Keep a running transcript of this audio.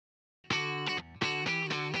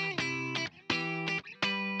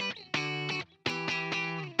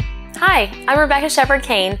Hi, I'm Rebecca Shepard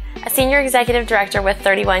Cain, a Senior Executive Director with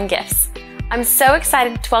 31 Gifts. I'm so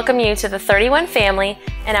excited to welcome you to the 31 family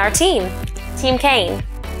and our team, Team Cain.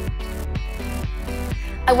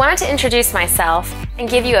 I wanted to introduce myself and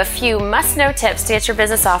give you a few must-know tips to get your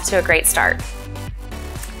business off to a great start.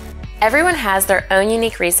 Everyone has their own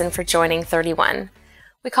unique reason for joining 31.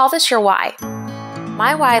 We call this your why.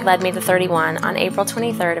 My why led me to 31 on April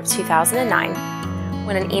 23rd of 2009,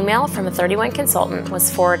 when an email from a 31 consultant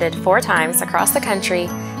was forwarded 4 times across the country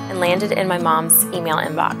and landed in my mom's email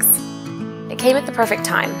inbox. It came at the perfect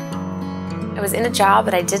time. I was in a job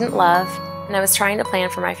that I didn't love, and I was trying to plan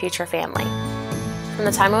for my future family. From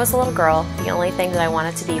the time I was a little girl, the only thing that I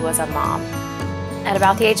wanted to be was a mom. At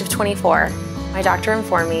about the age of 24, my doctor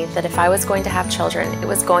informed me that if I was going to have children, it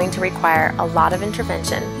was going to require a lot of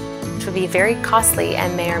intervention, which would be very costly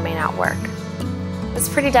and may or may not work. It was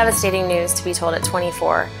pretty devastating news to be told at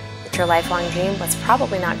 24 that your lifelong dream was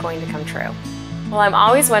probably not going to come true. Well, I'm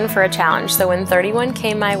always one for a challenge, so when 31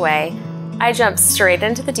 came my way, I jumped straight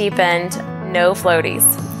into the deep end, no floaties.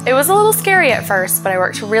 It was a little scary at first, but I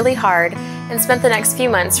worked really hard and spent the next few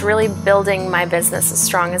months really building my business as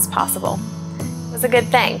strong as possible. It was a good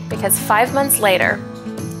thing, because 5 months later,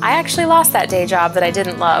 I actually lost that day job that I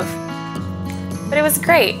didn't love. But it was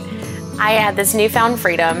great. I had this newfound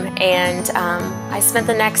freedom, and I spent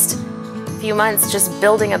the next few months just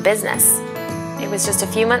building a business. It was just a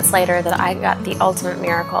few months later that I got the ultimate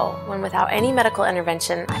miracle, when without any medical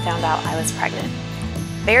intervention, I found out I was pregnant.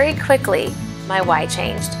 Very quickly, my why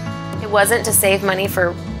changed. It wasn't to save money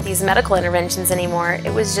for these medical interventions anymore.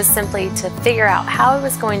 It was just simply to figure out how I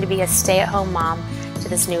was going to be a stay-at-home mom to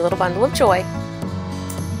this new little bundle of joy.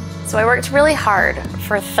 So I worked really hard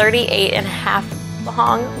for 38 and a half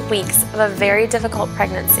long weeks of a very difficult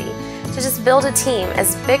pregnancy to just build a team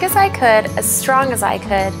as big as I could, as strong as I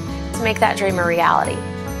could, to make that dream a reality.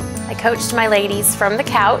 I coached my ladies from the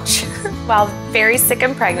couch while very sick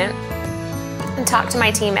and pregnant, and talked to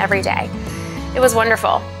my team every day. It was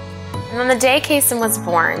wonderful. And on the day Kason was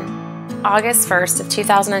born, August 1st of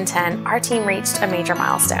 2010, our team reached a major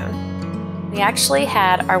milestone. We actually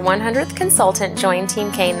had our 100th consultant join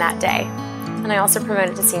Team Cain that day, and I also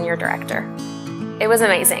promoted to Senior Director. It was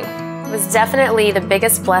amazing. It was definitely the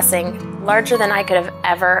biggest blessing, larger than I could have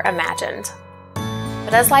ever imagined.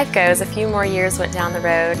 But as life goes, a few more years went down the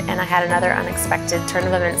road, and I had another unexpected turn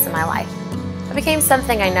of events in my life. I became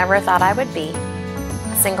something I never thought I would be,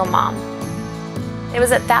 a single mom. It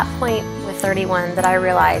was at that point with 31 that I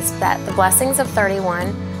realized that the blessings of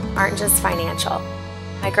 31 aren't just financial.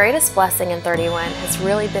 My greatest blessing in 31 has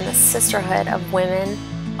really been the sisterhood of women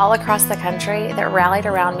all across the country that rallied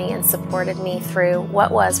around me and supported me through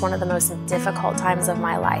what was one of the most difficult times of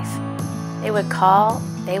my life. They would call,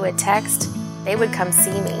 they would text, they would come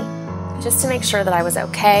see me just to make sure that I was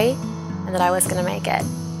okay and that I was going to make it.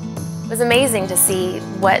 It was amazing to see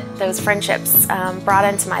what those friendships brought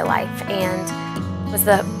into my life, and was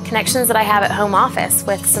the connections that I have at home office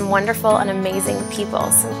with some wonderful and amazing people,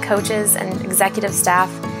 some coaches and executive staff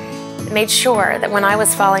that made sure that when I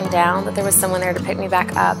was falling down, that there was someone there to pick me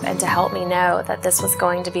back up and to help me know that this was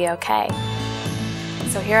going to be okay.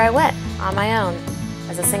 So here I went on my own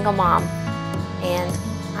as a single mom, and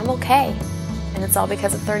I'm okay. And it's all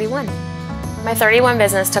because of 31. My 31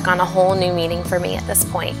 business took on a whole new meaning for me at this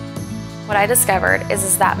point. What I discovered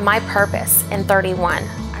is that my purpose in 31,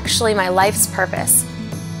 actually my life's purpose,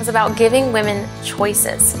 was about giving women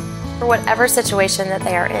choices for whatever situation that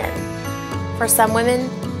they are in. For some women,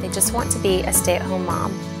 they just want to be a stay-at-home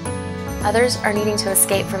mom. Others are needing to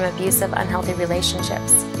escape from abusive, unhealthy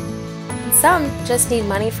relationships. And some just need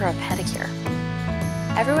money for a pedicure.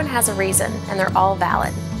 Everyone has a reason, and they're all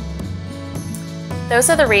valid. Those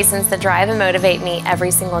are the reasons that drive and motivate me every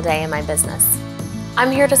single day in my business.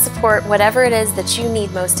 I'm here to support whatever it is that you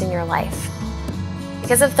need most in your life.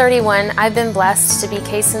 Because of 31, I've been blessed to be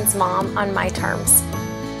Kason's mom on my terms,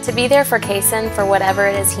 to be there for Kason for whatever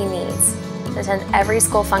it is he needs, to attend every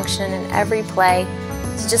school function and every play,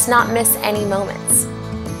 to just not miss any moments.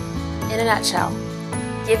 In a nutshell,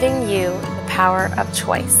 giving you the power of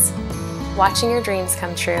choice, watching your dreams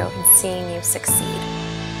come true and seeing you succeed.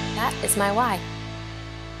 That is my why.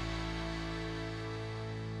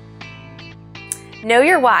 Know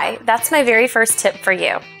your why. That's my very first tip for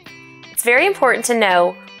you. It's very important to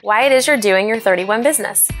know why it is you're doing your 31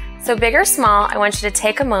 business. So big or small, I want you to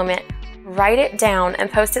take a moment, write it down,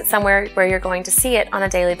 and post it somewhere where you're going to see it on a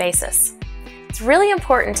daily basis. It's really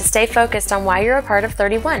important to stay focused on why you're a part of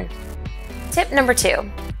 31. Tip number 2,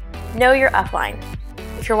 know your upline.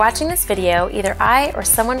 If you're watching this video, either I or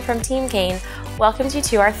someone from Team Cain welcomes you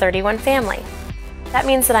to our 31 family. That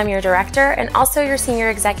means that I'm your director and also your senior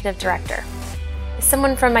executive director. If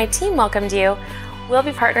someone from my team welcomed you, we'll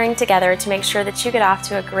be partnering together to make sure that you get off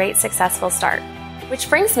to a great, successful start. Which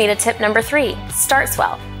brings me to tip number 3, start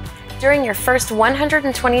swell. During your first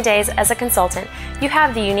 120 days as a consultant, you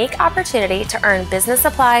have the unique opportunity to earn business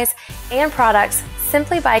supplies and products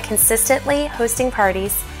simply by consistently hosting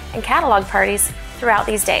parties and catalog parties throughout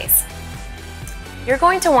these days. You're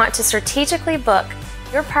going to want to strategically book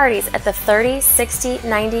your parties at the 30, 60,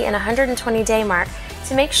 90, and 120 day mark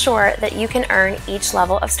to make sure that you can earn each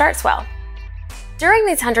level of start swell. During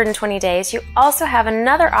these 120 days, you also have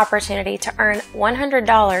another opportunity to earn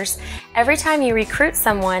 $100 every time you recruit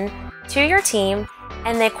someone to your team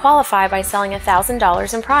and they qualify by selling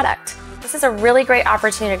 $1,000 in product. This is a really great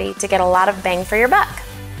opportunity to get a lot of bang for your buck.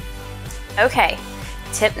 Okay,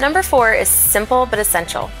 tip number 4 is simple but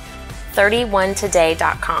essential,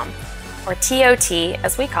 31today.com, or TOT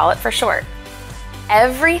as we call it for short.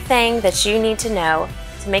 Everything that you need to know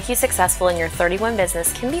to make you successful in your 31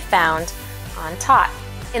 business can be found on TOT.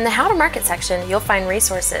 In the How to Market section, you'll find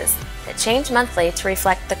resources that change monthly to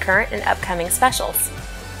reflect the current and upcoming specials.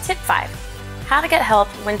 Tip 5, how to get help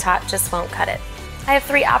when TOT just won't cut it. I have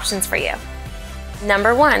 3 options for you.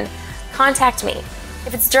 Number 1, contact me.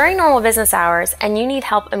 If it's during normal business hours and you need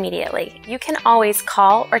help immediately, you can always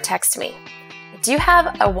call or text me. I do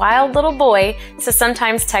have a wild little boy, so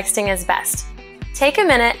sometimes texting is best. Take a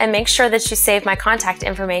minute and make sure that you save my contact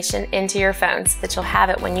information into your phone so that you'll have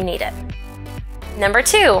it when you need it. Number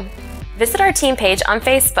 2, visit our team page on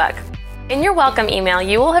Facebook. In your welcome email,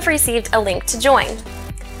 you will have received a link to join.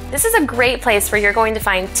 This is a great place where you're going to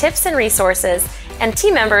find tips and resources and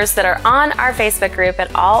team members that are on our Facebook group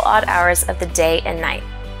at all odd hours of the day and night.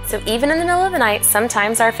 So even in the middle of the night,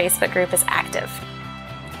 sometimes our Facebook group is active.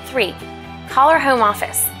 3, call our home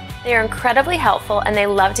office. They are incredibly helpful and they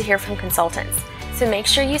love to hear from consultants. So make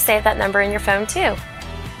sure you save that number in your phone too.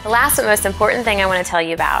 The last but most important thing I want to tell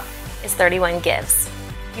you about is 31 Gives.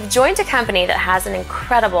 You've joined a company that has an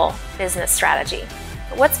incredible business strategy.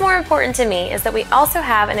 But what's more important to me is that we also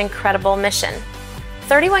have an incredible mission.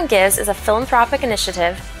 31 Gives is a philanthropic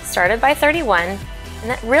initiative started by 31, and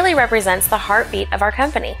that really represents the heartbeat of our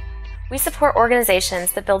company. We support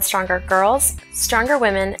organizations that build stronger girls, stronger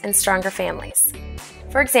women, and stronger families.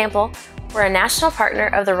 For example, we're a national partner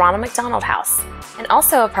of the Ronald McDonald House, and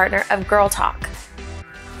also a partner of Girl Talk.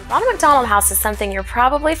 Ronald McDonald House is something you're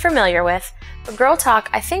probably familiar with, but Girl Talk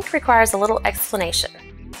I think requires a little explanation.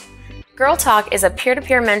 Girl Talk is a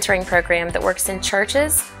peer-to-peer mentoring program that works in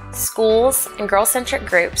churches, schools, and girl-centric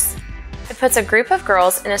groups. It puts a group of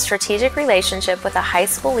girls in a strategic relationship with a high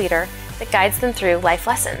school leader that guides them through life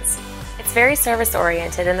lessons. It's very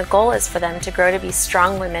service-oriented, and the goal is for them to grow to be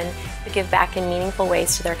strong women who give back in meaningful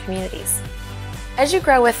ways to their communities. As you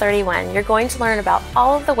grow with 31, you're going to learn about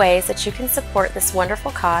all of the ways that you can support this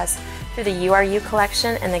wonderful cause through the You Are You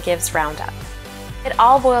collection and the Gives Roundup. It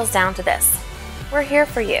all boils down to this. We're here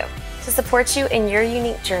for you, to support you in your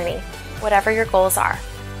unique journey, whatever your goals are.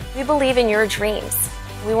 We believe in your dreams.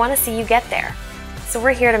 We want to see you get there. So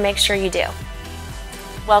we're here to make sure you do.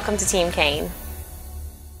 Welcome to Team Cain.